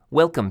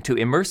Welcome to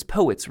Immerse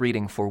Poets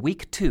reading for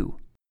Week 2,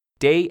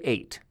 Day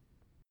 8.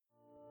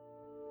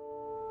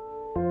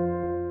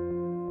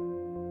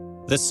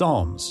 The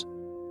Psalms,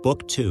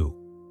 Book 2,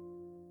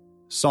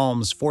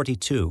 Psalms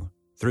 42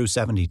 through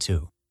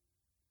 72.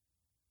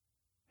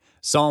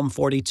 Psalm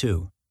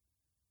 42.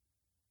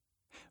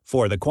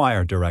 For the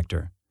choir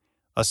director,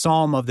 a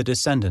psalm of the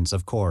descendants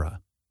of Korah.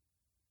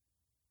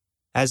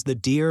 As the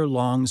deer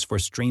longs for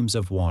streams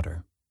of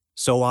water,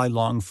 so I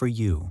long for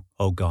you,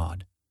 O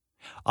God.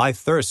 I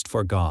thirst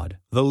for God,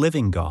 the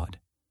living God.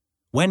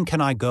 When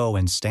can I go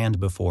and stand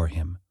before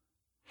him?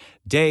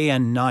 Day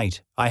and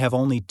night I have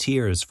only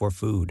tears for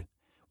food,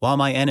 while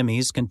my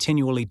enemies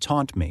continually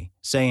taunt me,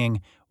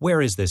 saying, "Where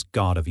is this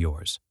God of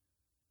yours?"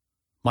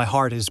 My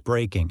heart is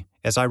breaking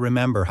as I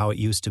remember how it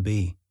used to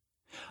be.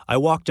 I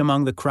walked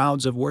among the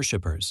crowds of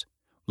worshippers,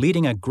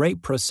 leading a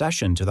great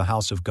procession to the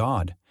house of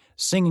God,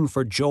 singing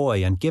for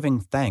joy and giving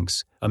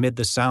thanks amid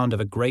the sound of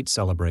a great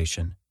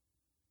celebration.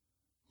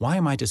 Why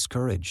am I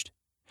discouraged?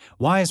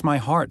 Why is my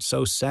heart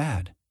so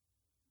sad?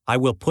 I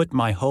will put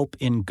my hope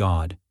in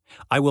God.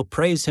 I will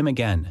praise him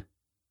again,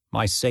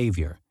 my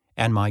Savior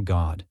and my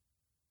God.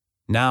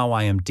 Now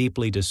I am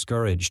deeply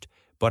discouraged,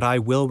 but I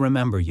will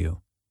remember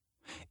you.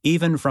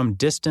 Even from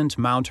distant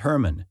Mount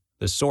Hermon,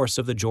 the source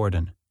of the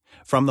Jordan,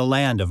 from the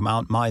land of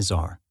Mount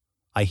Mizar,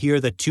 I hear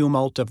the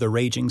tumult of the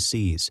raging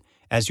seas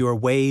as your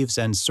waves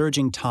and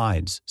surging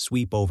tides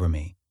sweep over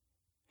me.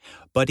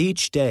 But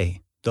each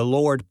day the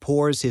Lord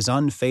pours his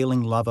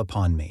unfailing love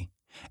upon me,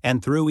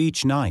 and through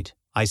each night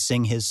I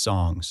sing his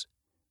songs,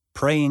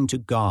 praying to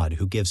God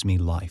who gives me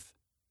life.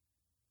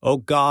 O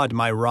God,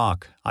 my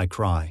rock, I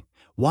cry,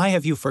 why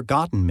have you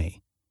forgotten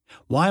me?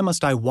 Why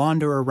must I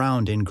wander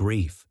around in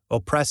grief,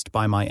 oppressed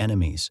by my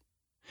enemies?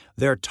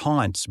 Their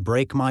taunts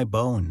break my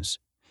bones.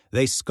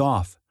 They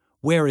scoff,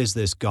 "Where is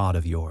this God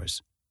of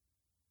yours?"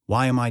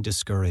 Why am I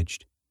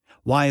discouraged?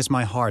 Why is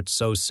my heart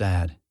so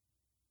sad?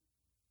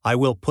 I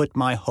will put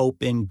my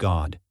hope in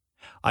God.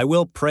 I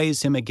will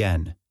praise him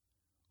again,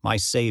 my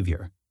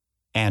Savior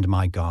and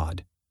my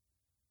God.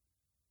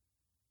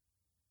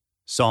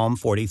 Psalm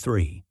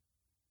 43.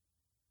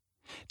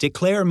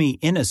 Declare me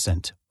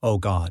innocent, O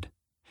God.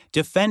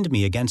 Defend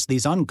me against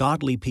these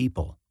ungodly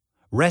people.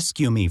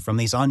 Rescue me from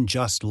these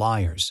unjust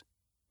liars.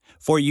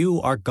 For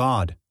you are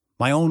God,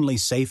 my only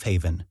safe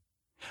haven.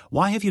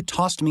 Why have you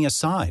tossed me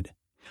aside?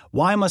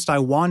 Why must I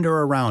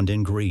wander around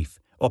in grief,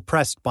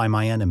 oppressed by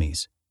my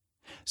enemies?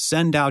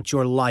 Send out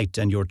your light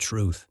and your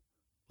truth.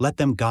 Let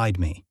them guide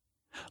me.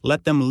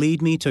 Let them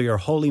lead me to your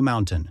holy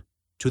mountain,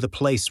 to the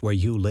place where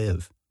you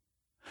live.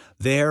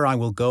 There I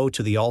will go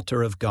to the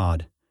altar of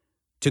God,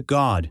 to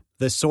God,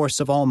 the source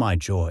of all my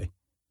joy.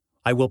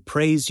 I will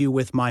praise you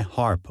with my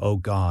harp, O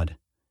God,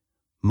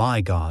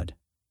 my God.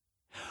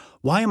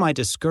 Why am I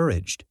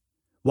discouraged?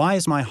 Why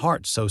is my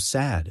heart so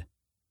sad?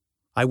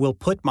 I will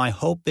put my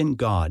hope in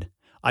God.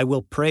 I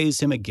will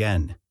praise him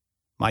again,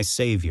 my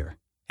Savior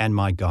and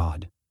my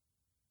God.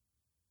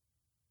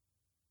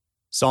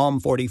 Psalm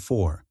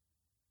 44.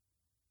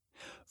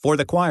 For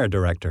the choir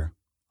director,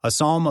 a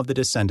psalm of the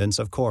descendants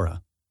of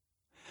Korah.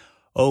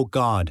 O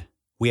God,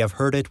 we have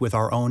heard it with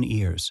our own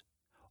ears.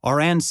 Our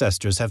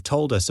ancestors have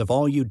told us of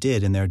all you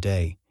did in their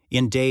day,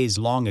 in days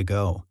long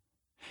ago.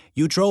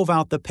 You drove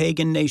out the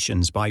pagan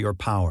nations by your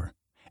power,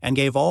 and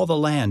gave all the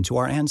land to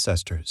our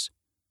ancestors.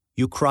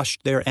 You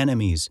crushed their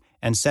enemies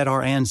and set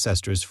our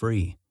ancestors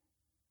free.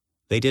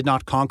 They did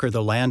not conquer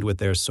the land with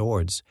their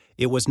swords.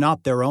 It was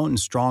not their own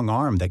strong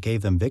arm that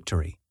gave them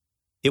victory.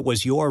 It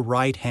was your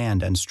right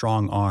hand and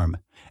strong arm,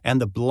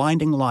 and the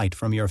blinding light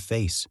from your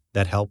face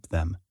that helped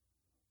them,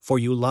 for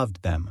you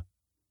loved them.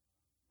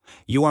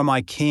 You are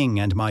my King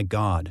and my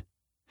God.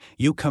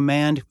 You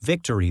command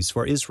victories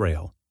for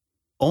Israel.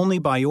 Only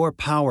by your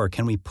power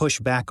can we push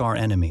back our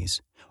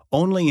enemies.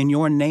 Only in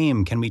your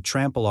name can we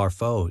trample our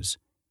foes.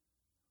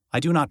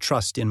 I do not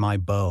trust in my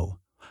bow.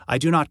 I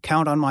do not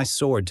count on my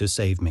sword to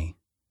save me.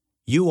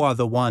 You are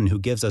the one who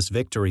gives us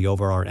victory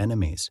over our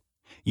enemies.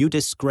 You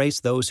disgrace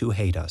those who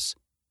hate us.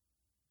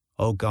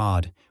 O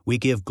God, we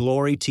give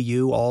glory to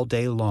you all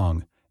day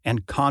long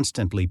and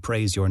constantly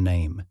praise your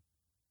name.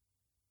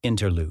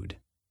 Interlude.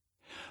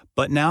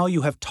 But now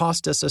you have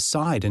tossed us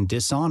aside in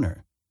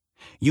dishonor.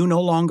 You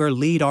no longer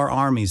lead our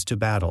armies to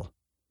battle.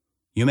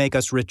 You make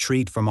us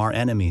retreat from our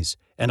enemies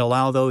and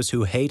allow those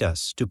who hate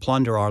us to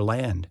plunder our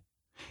land.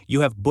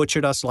 You have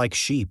butchered us like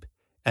sheep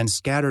and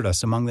scattered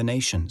us among the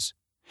nations.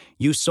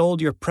 You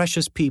sold your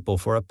precious people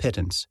for a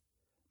pittance,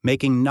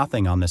 making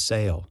nothing on the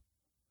sale.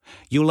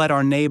 You let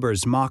our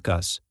neighbors mock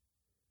us.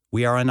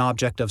 We are an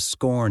object of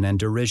scorn and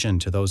derision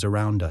to those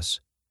around us.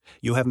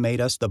 You have made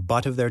us the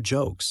butt of their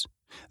jokes.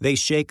 They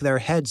shake their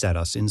heads at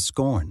us in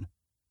scorn.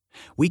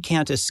 We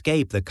can't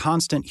escape the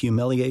constant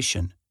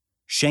humiliation.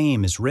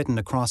 Shame is written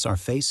across our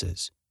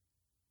faces.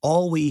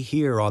 All we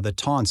hear are the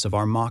taunts of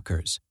our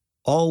mockers.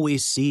 All we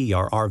see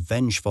are our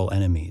vengeful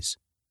enemies.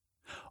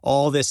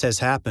 All this has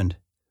happened,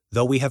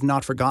 though we have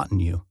not forgotten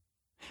you.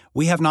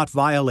 We have not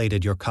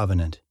violated your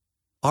covenant.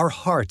 Our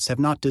hearts have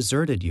not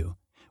deserted you.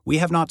 We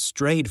have not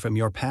strayed from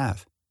your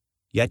path.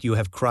 Yet you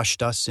have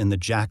crushed us in the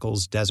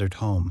jackal's desert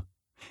home.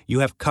 You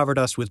have covered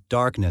us with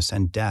darkness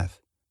and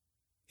death.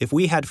 If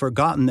we had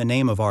forgotten the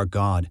name of our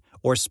God,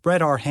 or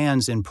spread our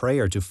hands in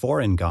prayer to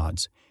foreign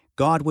gods,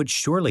 God would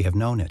surely have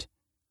known it,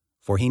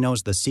 for he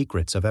knows the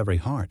secrets of every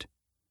heart.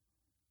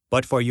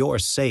 But for your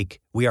sake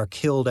we are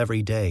killed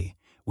every day.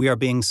 We are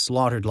being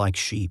slaughtered like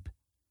sheep.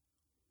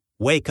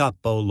 Wake up,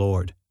 O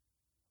Lord.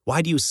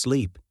 Why do you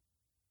sleep?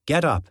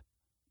 Get up.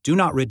 Do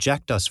not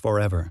reject us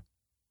forever.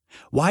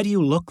 Why do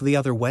you look the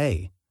other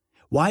way?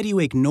 Why do you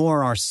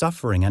ignore our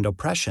suffering and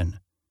oppression?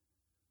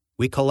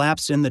 We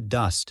collapse in the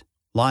dust,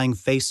 lying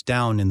face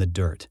down in the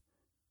dirt.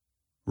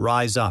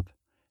 Rise up,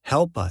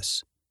 help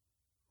us,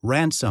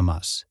 ransom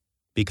us,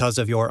 because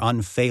of your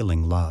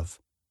unfailing love.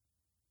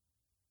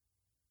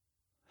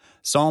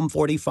 Psalm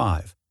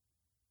 45.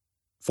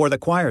 For the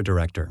choir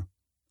director,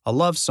 a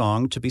love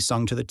song to be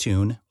sung to the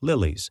tune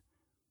Lilies,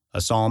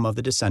 a psalm of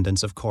the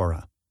descendants of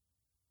Korah.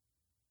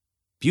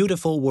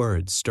 Beautiful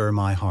words stir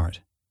my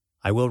heart.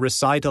 I will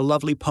recite a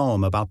lovely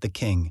poem about the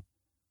king,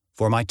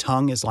 for my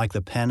tongue is like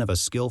the pen of a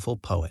skillful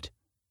poet.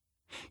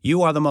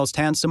 You are the most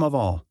handsome of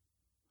all.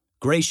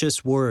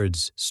 Gracious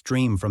words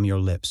stream from your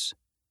lips.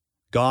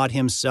 God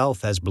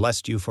himself has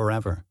blessed you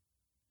forever.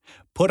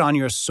 Put on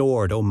your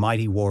sword, O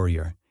mighty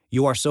warrior.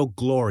 You are so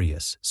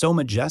glorious, so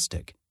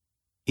majestic.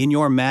 In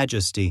your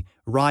majesty,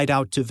 ride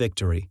out to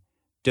victory,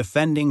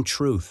 defending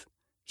truth,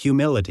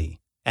 humility,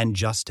 and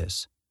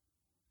justice.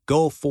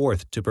 Go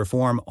forth to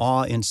perform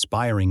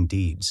awe-inspiring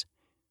deeds.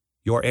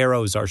 Your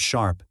arrows are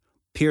sharp,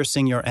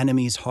 piercing your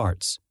enemies'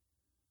 hearts.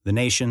 The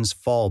nations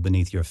fall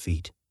beneath your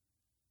feet.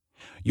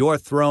 Your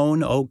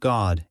throne, O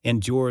God,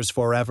 endures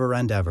forever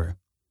and ever.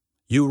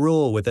 You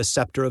rule with a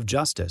scepter of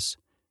justice.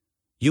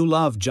 You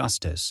love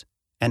justice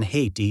and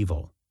hate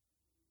evil.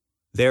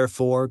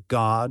 Therefore,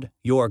 God,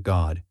 your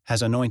God,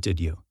 has anointed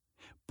you,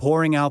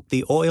 pouring out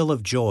the oil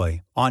of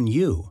joy on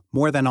you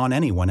more than on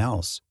anyone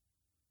else.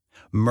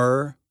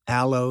 Myrrh,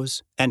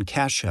 aloes, and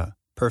cassia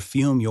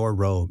perfume your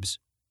robes.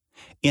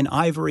 In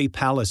ivory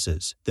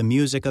palaces, the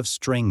music of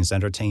strings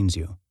entertains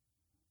you.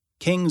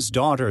 Kings'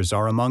 daughters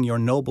are among your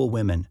noble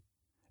women.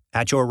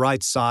 At your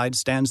right side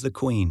stands the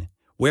queen,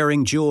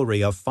 wearing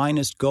jewelry of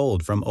finest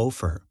gold from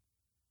Ophir.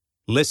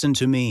 Listen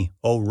to me,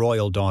 O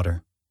royal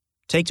daughter.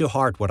 Take to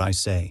heart what I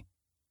say.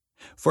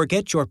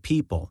 Forget your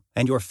people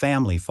and your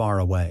family far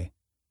away.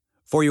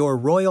 For your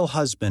royal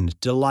husband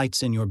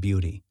delights in your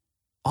beauty.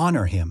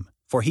 Honor him,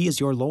 for he is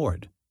your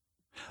Lord.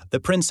 The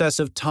princess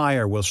of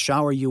Tyre will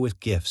shower you with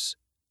gifts.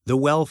 The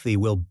wealthy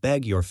will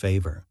beg your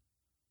favor.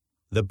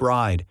 The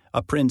bride,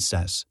 a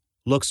princess,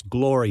 looks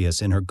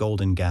glorious in her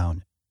golden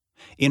gown.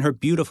 In her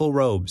beautiful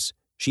robes,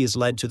 she is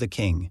led to the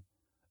king,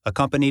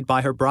 accompanied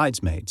by her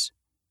bridesmaids.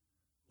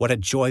 What a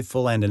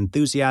joyful and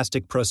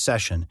enthusiastic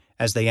procession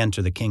as they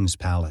enter the king's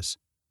palace.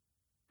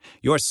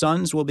 Your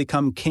sons will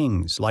become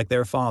kings like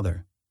their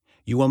father.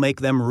 You will make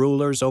them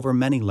rulers over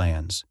many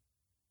lands.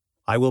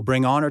 I will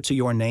bring honor to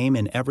your name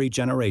in every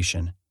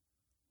generation.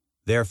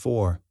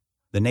 Therefore,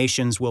 the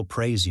nations will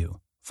praise you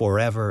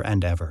forever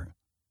and ever.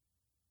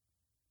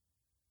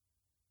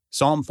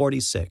 Psalm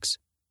 46.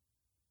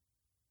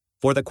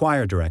 For the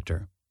choir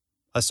director,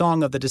 a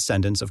song of the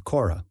descendants of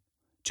Korah,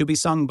 to be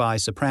sung by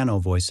soprano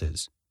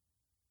voices.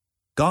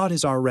 God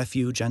is our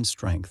refuge and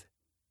strength,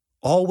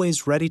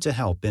 always ready to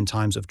help in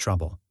times of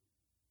trouble.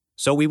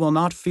 So we will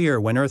not fear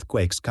when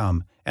earthquakes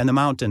come and the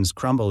mountains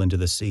crumble into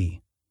the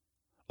sea.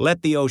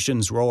 Let the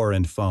oceans roar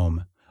and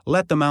foam.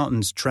 Let the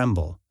mountains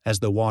tremble as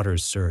the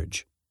waters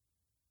surge.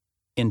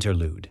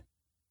 Interlude.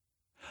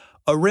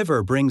 A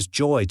river brings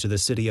joy to the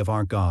city of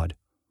our God,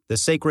 the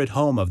sacred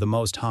home of the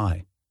Most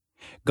High.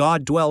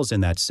 God dwells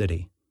in that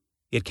city.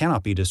 It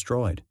cannot be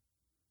destroyed.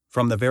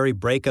 From the very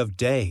break of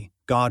day,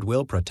 God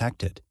will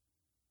protect it.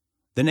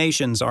 The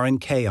nations are in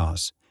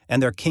chaos,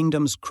 and their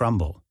kingdoms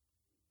crumble.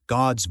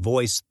 God's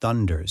voice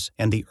thunders,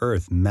 and the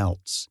earth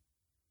melts.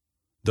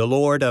 The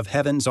Lord of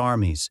heaven's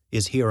armies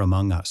is here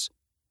among us.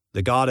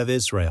 The God of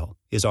Israel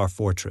is our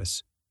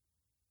fortress.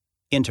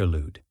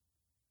 Interlude.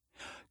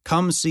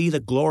 Come see the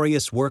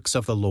glorious works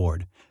of the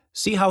Lord.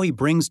 See how he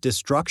brings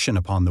destruction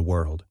upon the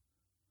world.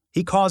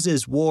 He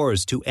causes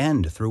wars to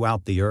end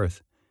throughout the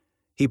earth.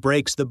 He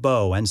breaks the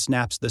bow and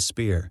snaps the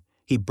spear.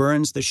 He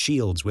burns the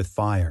shields with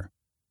fire.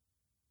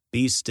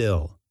 Be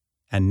still,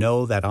 and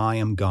know that I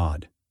am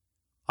God.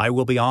 I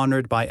will be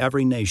honored by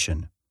every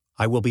nation.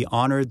 I will be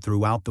honored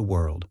throughout the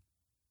world.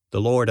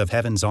 The Lord of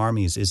heaven's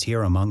armies is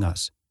here among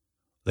us.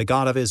 The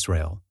God of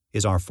Israel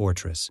is our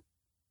fortress.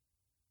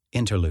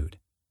 Interlude.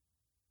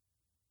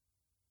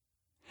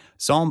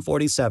 Psalm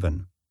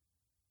 47.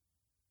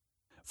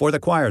 For the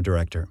choir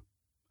director,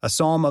 a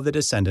psalm of the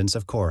descendants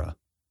of Korah.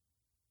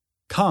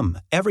 Come,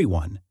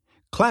 everyone,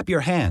 clap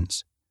your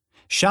hands.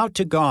 Shout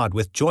to God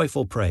with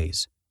joyful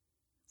praise.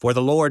 For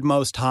the Lord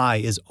Most High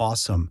is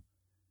awesome.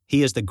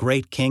 He is the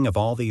great King of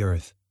all the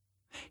earth.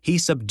 He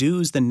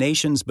subdues the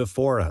nations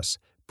before us,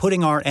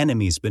 putting our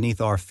enemies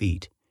beneath our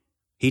feet.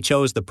 He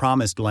chose the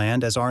promised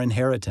land as our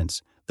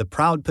inheritance, the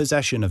proud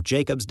possession of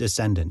Jacob's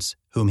descendants,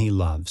 whom he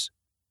loves.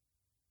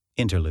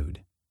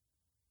 Interlude.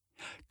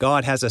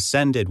 God has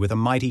ascended with a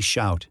mighty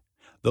shout.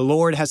 The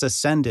Lord has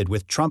ascended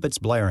with trumpets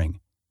blaring.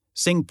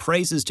 Sing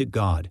praises to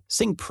God.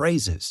 Sing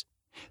praises.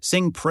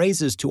 Sing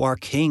praises to our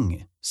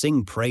King.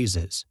 Sing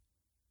praises.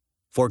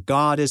 For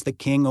God is the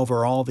King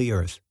over all the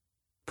earth.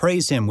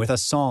 Praise him with a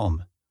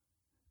psalm.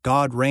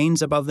 God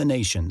reigns above the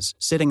nations,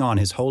 sitting on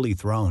his holy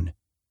throne.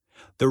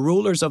 The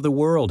rulers of the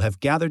world have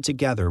gathered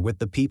together with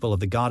the people of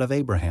the God of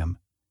Abraham.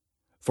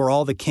 For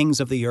all the kings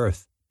of the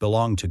earth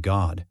belong to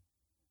God.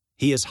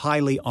 He is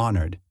highly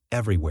honored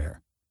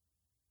everywhere.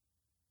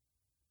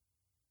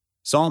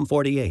 Psalm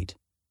 48.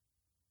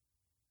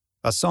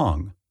 A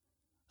song,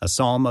 a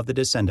psalm of the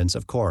descendants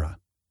of Korah.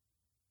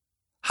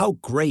 How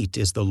great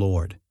is the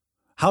Lord!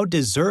 How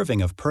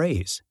deserving of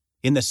praise,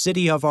 in the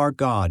city of our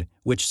God,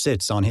 which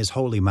sits on his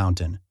holy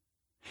mountain.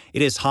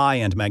 It is high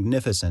and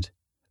magnificent.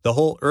 The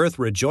whole earth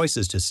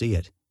rejoices to see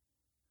it.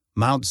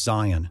 Mount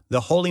Zion,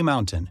 the holy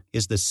mountain,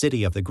 is the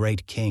city of the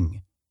great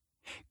King.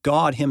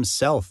 God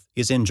himself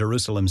is in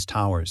Jerusalem's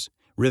towers,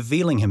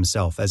 revealing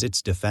himself as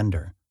its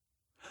defender.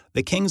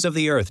 The kings of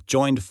the earth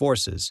joined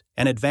forces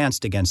and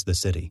advanced against the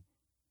city.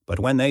 But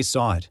when they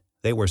saw it,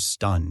 they were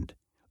stunned.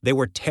 They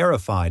were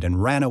terrified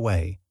and ran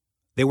away.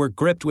 They were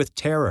gripped with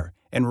terror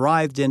and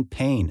writhed in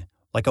pain,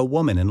 like a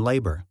woman in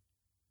labor.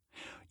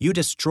 You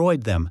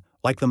destroyed them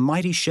like the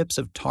mighty ships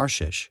of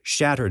Tarshish,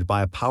 shattered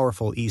by a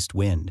powerful east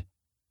wind.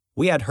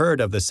 We had heard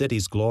of the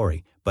city's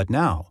glory, but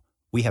now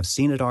we have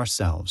seen it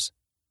ourselves.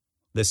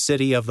 The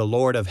city of the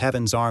Lord of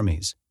heaven's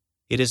armies.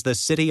 It is the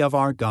city of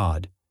our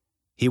God.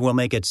 He will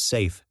make it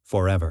safe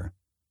forever.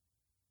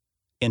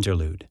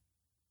 Interlude.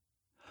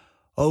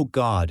 O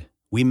God,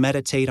 we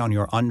meditate on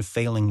your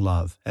unfailing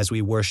love as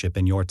we worship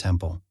in your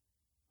temple.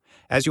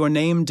 As your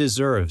name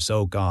deserves,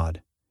 O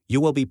God, you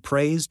will be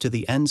praised to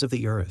the ends of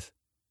the earth.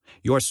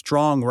 Your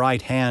strong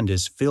right hand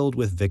is filled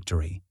with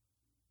victory.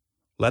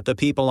 Let the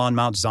people on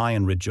Mount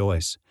Zion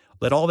rejoice.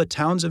 Let all the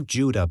towns of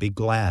Judah be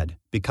glad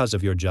because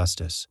of your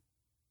justice.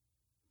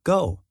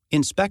 Go,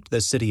 inspect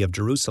the city of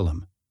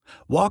Jerusalem.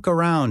 Walk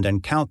around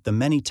and count the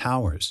many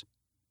towers.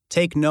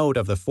 Take note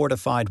of the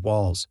fortified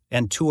walls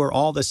and tour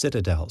all the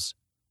citadels,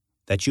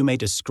 that you may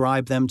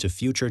describe them to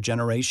future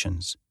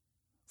generations.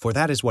 For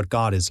that is what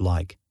God is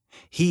like.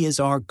 He is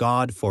our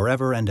God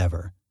forever and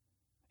ever,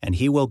 and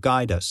he will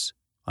guide us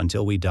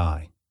until we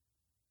die.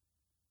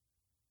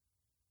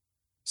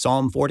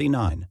 Psalm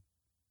 49.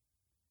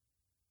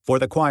 For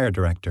the choir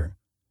director,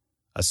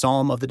 a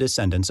psalm of the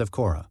descendants of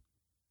Korah.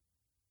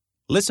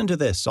 Listen to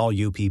this, all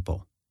you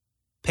people.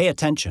 Pay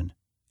attention,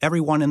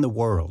 everyone in the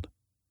world,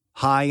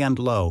 high and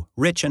low,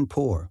 rich and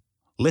poor.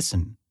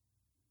 Listen.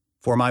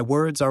 For my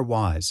words are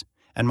wise,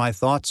 and my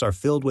thoughts are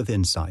filled with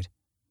insight.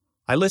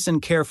 I listen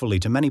carefully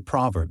to many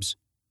proverbs,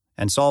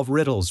 and solve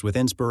riddles with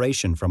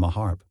inspiration from a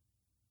harp.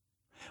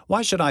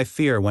 Why should I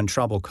fear when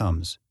trouble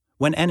comes,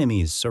 when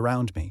enemies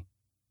surround me?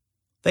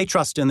 They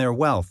trust in their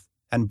wealth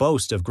and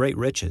boast of great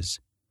riches.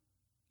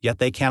 Yet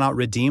they cannot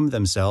redeem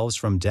themselves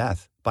from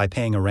death by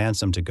paying a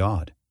ransom to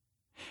God.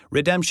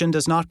 Redemption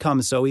does not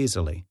come so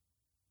easily,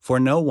 for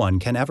no one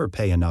can ever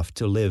pay enough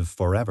to live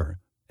forever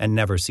and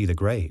never see the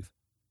grave.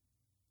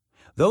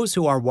 Those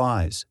who are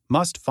wise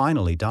must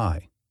finally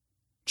die,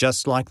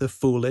 just like the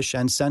foolish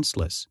and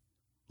senseless,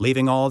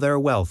 leaving all their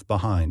wealth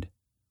behind.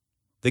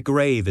 The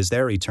grave is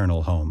their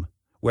eternal home,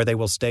 where they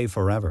will stay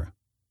forever.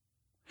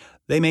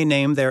 They may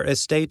name their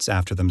estates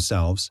after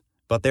themselves,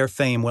 but their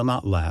fame will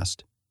not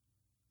last.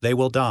 They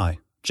will die,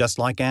 just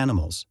like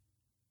animals.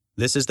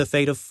 This is the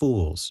fate of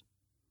fools,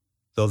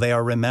 though they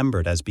are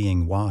remembered as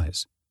being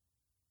wise.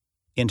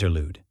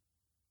 Interlude.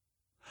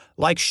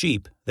 Like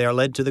sheep, they are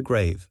led to the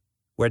grave,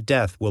 where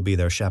death will be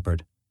their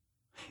shepherd.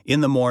 In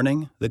the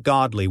morning, the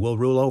godly will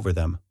rule over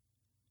them.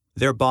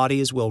 Their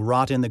bodies will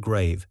rot in the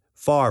grave,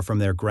 far from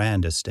their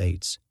grand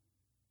estates.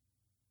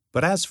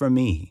 But as for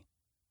me,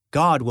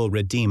 God will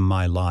redeem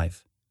my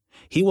life.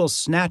 He will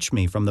snatch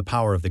me from the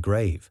power of the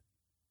grave.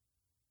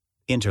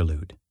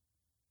 Interlude.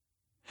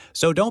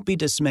 So don't be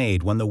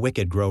dismayed when the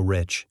wicked grow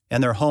rich,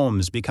 and their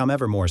homes become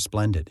ever more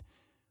splendid.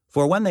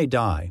 For when they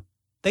die,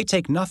 they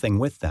take nothing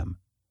with them.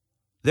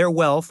 Their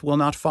wealth will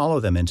not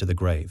follow them into the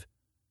grave.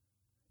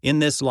 In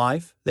this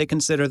life, they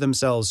consider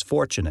themselves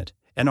fortunate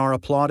and are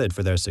applauded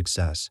for their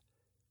success.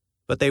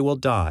 But they will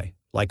die,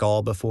 like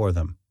all before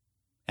them,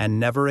 and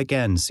never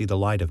again see the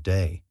light of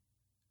day.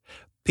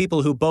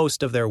 People who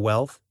boast of their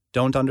wealth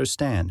don't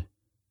understand.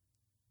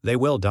 They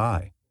will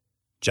die,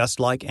 just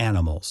like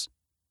animals.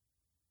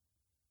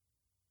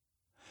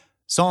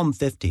 Psalm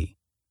 50.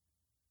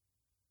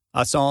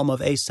 A psalm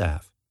of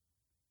Asaph.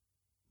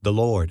 The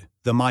Lord,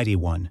 the Mighty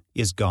One,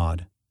 is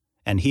God,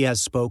 and he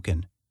has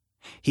spoken.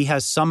 He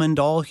has summoned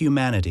all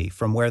humanity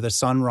from where the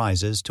sun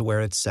rises to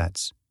where it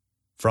sets.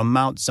 From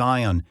Mount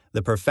Zion,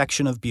 the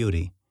perfection of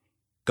beauty,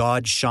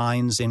 God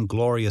shines in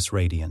glorious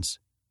radiance.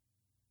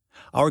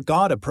 Our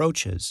God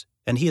approaches,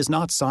 and he is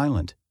not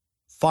silent.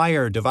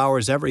 Fire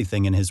devours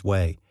everything in his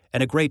way,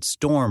 and a great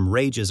storm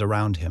rages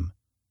around him.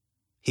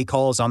 He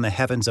calls on the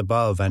heavens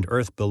above and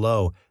earth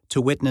below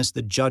to witness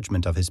the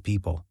judgment of his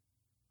people.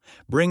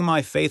 Bring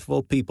my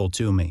faithful people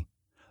to me,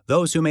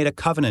 those who made a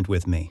covenant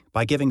with me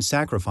by giving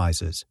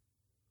sacrifices.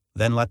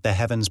 Then let the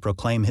heavens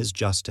proclaim his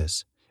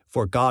justice,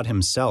 for God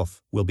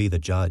himself will be the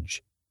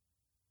judge.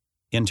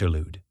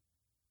 Interlude.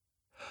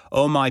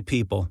 O my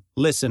people,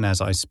 listen as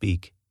I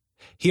speak.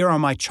 Here are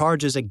my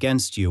charges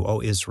against you,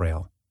 O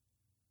Israel.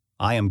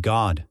 I am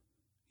God,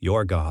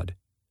 your God.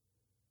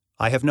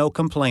 I have no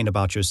complaint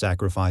about your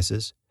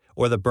sacrifices,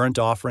 or the burnt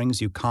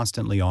offerings you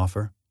constantly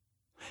offer.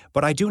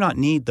 But I do not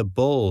need the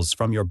bulls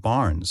from your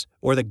barns,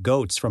 or the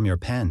goats from your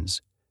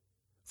pens.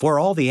 For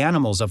all the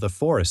animals of the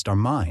forest are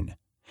mine,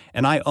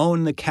 and I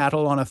own the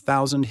cattle on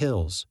 1,000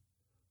 hills.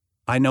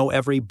 I know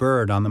every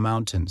bird on the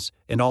mountains,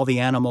 and all the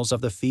animals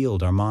of the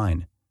field are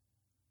mine.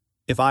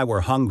 If I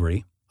were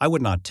hungry, I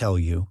would not tell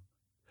you.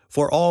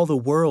 For all the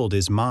world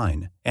is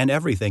mine, and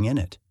everything in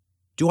it.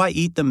 Do I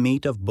eat the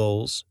meat of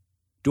bulls?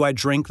 Do I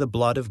drink the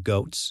blood of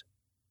goats?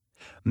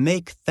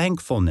 Make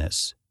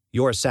thankfulness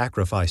your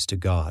sacrifice to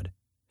God,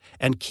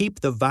 and keep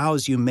the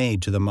vows you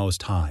made to the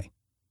Most High.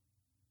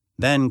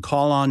 Then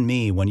call on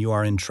me when you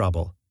are in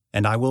trouble,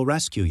 and I will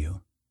rescue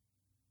you,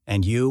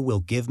 and you will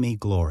give me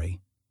glory.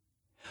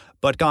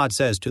 But God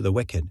says to the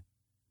wicked,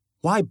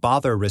 why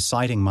bother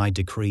reciting my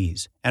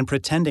decrees and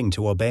pretending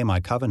to obey my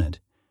covenant?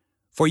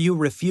 For you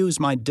refuse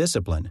my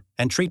discipline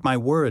and treat my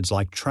words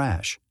like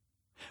trash.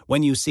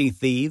 When you see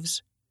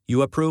thieves,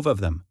 you approve of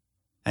them,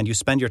 and you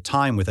spend your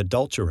time with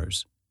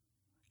adulterers.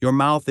 Your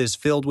mouth is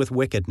filled with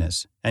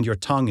wickedness, and your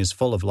tongue is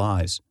full of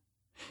lies.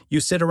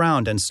 You sit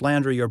around and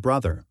slander your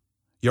brother,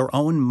 your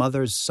own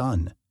mother's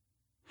son.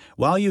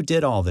 While you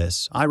did all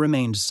this, I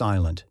remained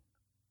silent,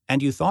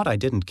 and you thought I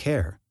didn't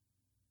care.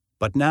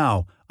 But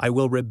now I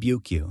will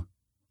rebuke you,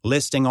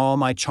 listing all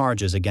my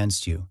charges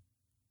against you.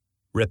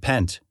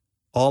 Repent,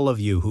 all of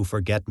you who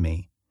forget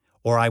me,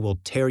 or I will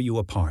tear you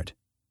apart,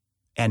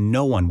 and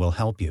no one will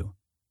help you.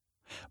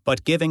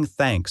 But giving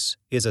thanks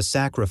is a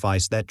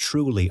sacrifice that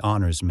truly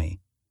honors me.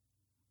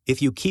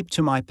 If you keep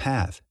to my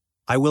path,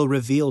 I will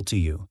reveal to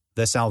you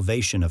the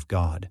salvation of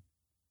God.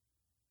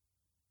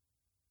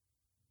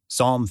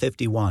 Psalm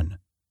 51.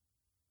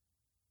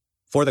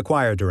 For the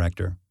choir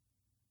director,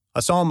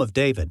 a psalm of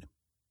David,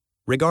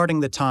 regarding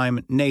the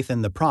time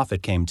Nathan the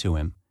prophet came to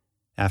him,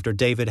 after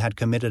David had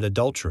committed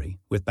adultery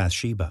with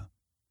Bathsheba.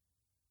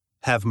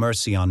 Have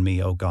mercy on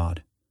me, O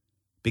God,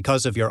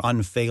 because of your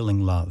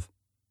unfailing love.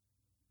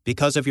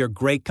 Because of your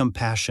great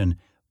compassion,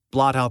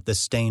 blot out the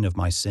stain of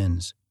my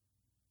sins.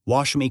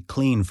 Wash me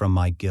clean from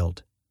my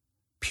guilt.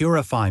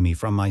 Purify me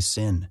from my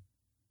sin.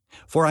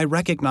 For I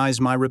recognize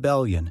my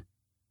rebellion.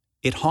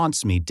 It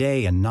haunts me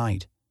day and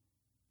night.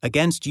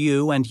 Against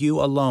you and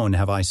you alone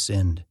have I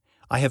sinned.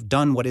 I have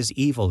done what is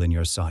evil in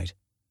your sight.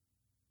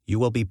 You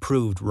will be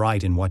proved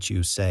right in what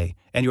you say,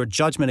 and your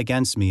judgment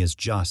against me is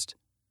just.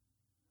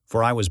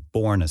 For I was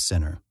born a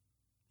sinner.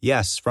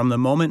 Yes, from the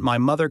moment my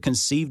mother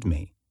conceived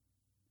me.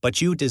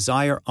 But you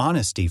desire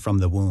honesty from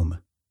the womb,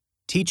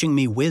 teaching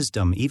me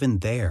wisdom even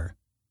there.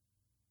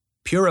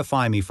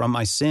 Purify me from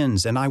my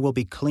sins, and I will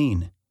be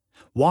clean.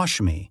 Wash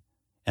me,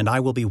 and I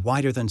will be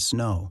whiter than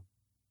snow.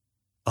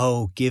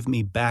 Oh, give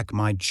me back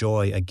my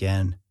joy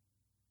again.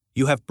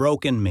 You have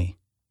broken me.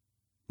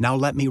 Now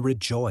let me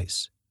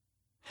rejoice.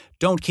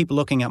 Don't keep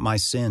looking at my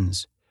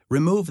sins.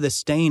 Remove the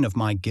stain of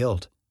my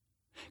guilt.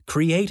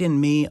 Create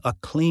in me a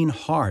clean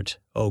heart,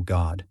 O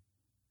God.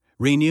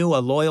 Renew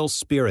a loyal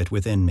spirit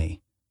within me.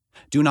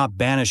 Do not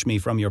banish me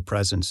from your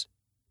presence,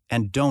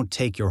 and don't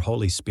take your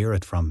Holy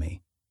Spirit from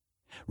me.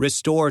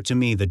 Restore to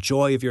me the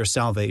joy of your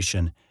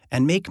salvation,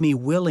 and make me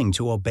willing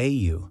to obey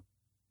you.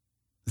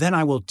 Then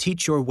I will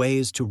teach your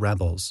ways to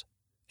rebels,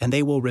 and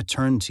they will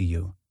return to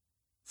you.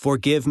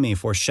 Forgive me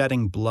for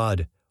shedding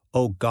blood,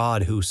 O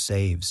God who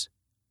saves.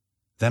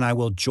 Then I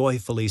will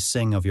joyfully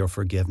sing of your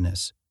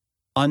forgiveness.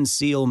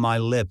 Unseal my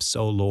lips,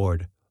 O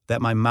Lord,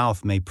 that my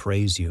mouth may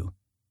praise you.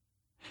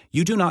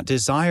 You do not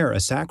desire a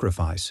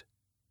sacrifice,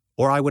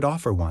 or I would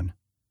offer one.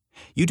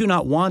 You do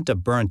not want a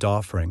burnt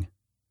offering.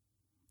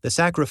 The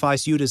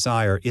sacrifice you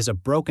desire is a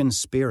broken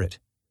spirit.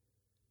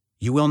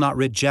 You will not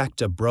reject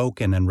a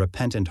broken and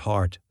repentant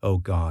heart, O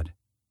God.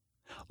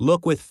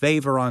 Look with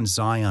favor on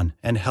Zion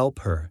and help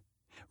her.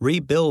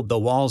 Rebuild the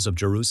walls of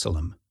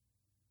Jerusalem.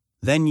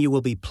 Then you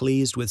will be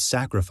pleased with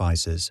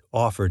sacrifices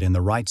offered in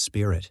the right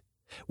spirit,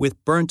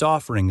 with burnt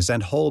offerings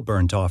and whole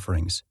burnt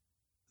offerings.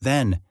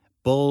 Then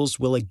bulls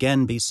will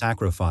again be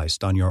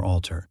sacrificed on your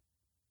altar.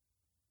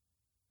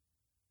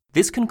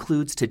 This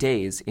concludes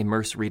today's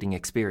Immerse reading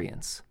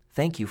experience.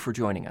 Thank you for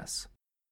joining us.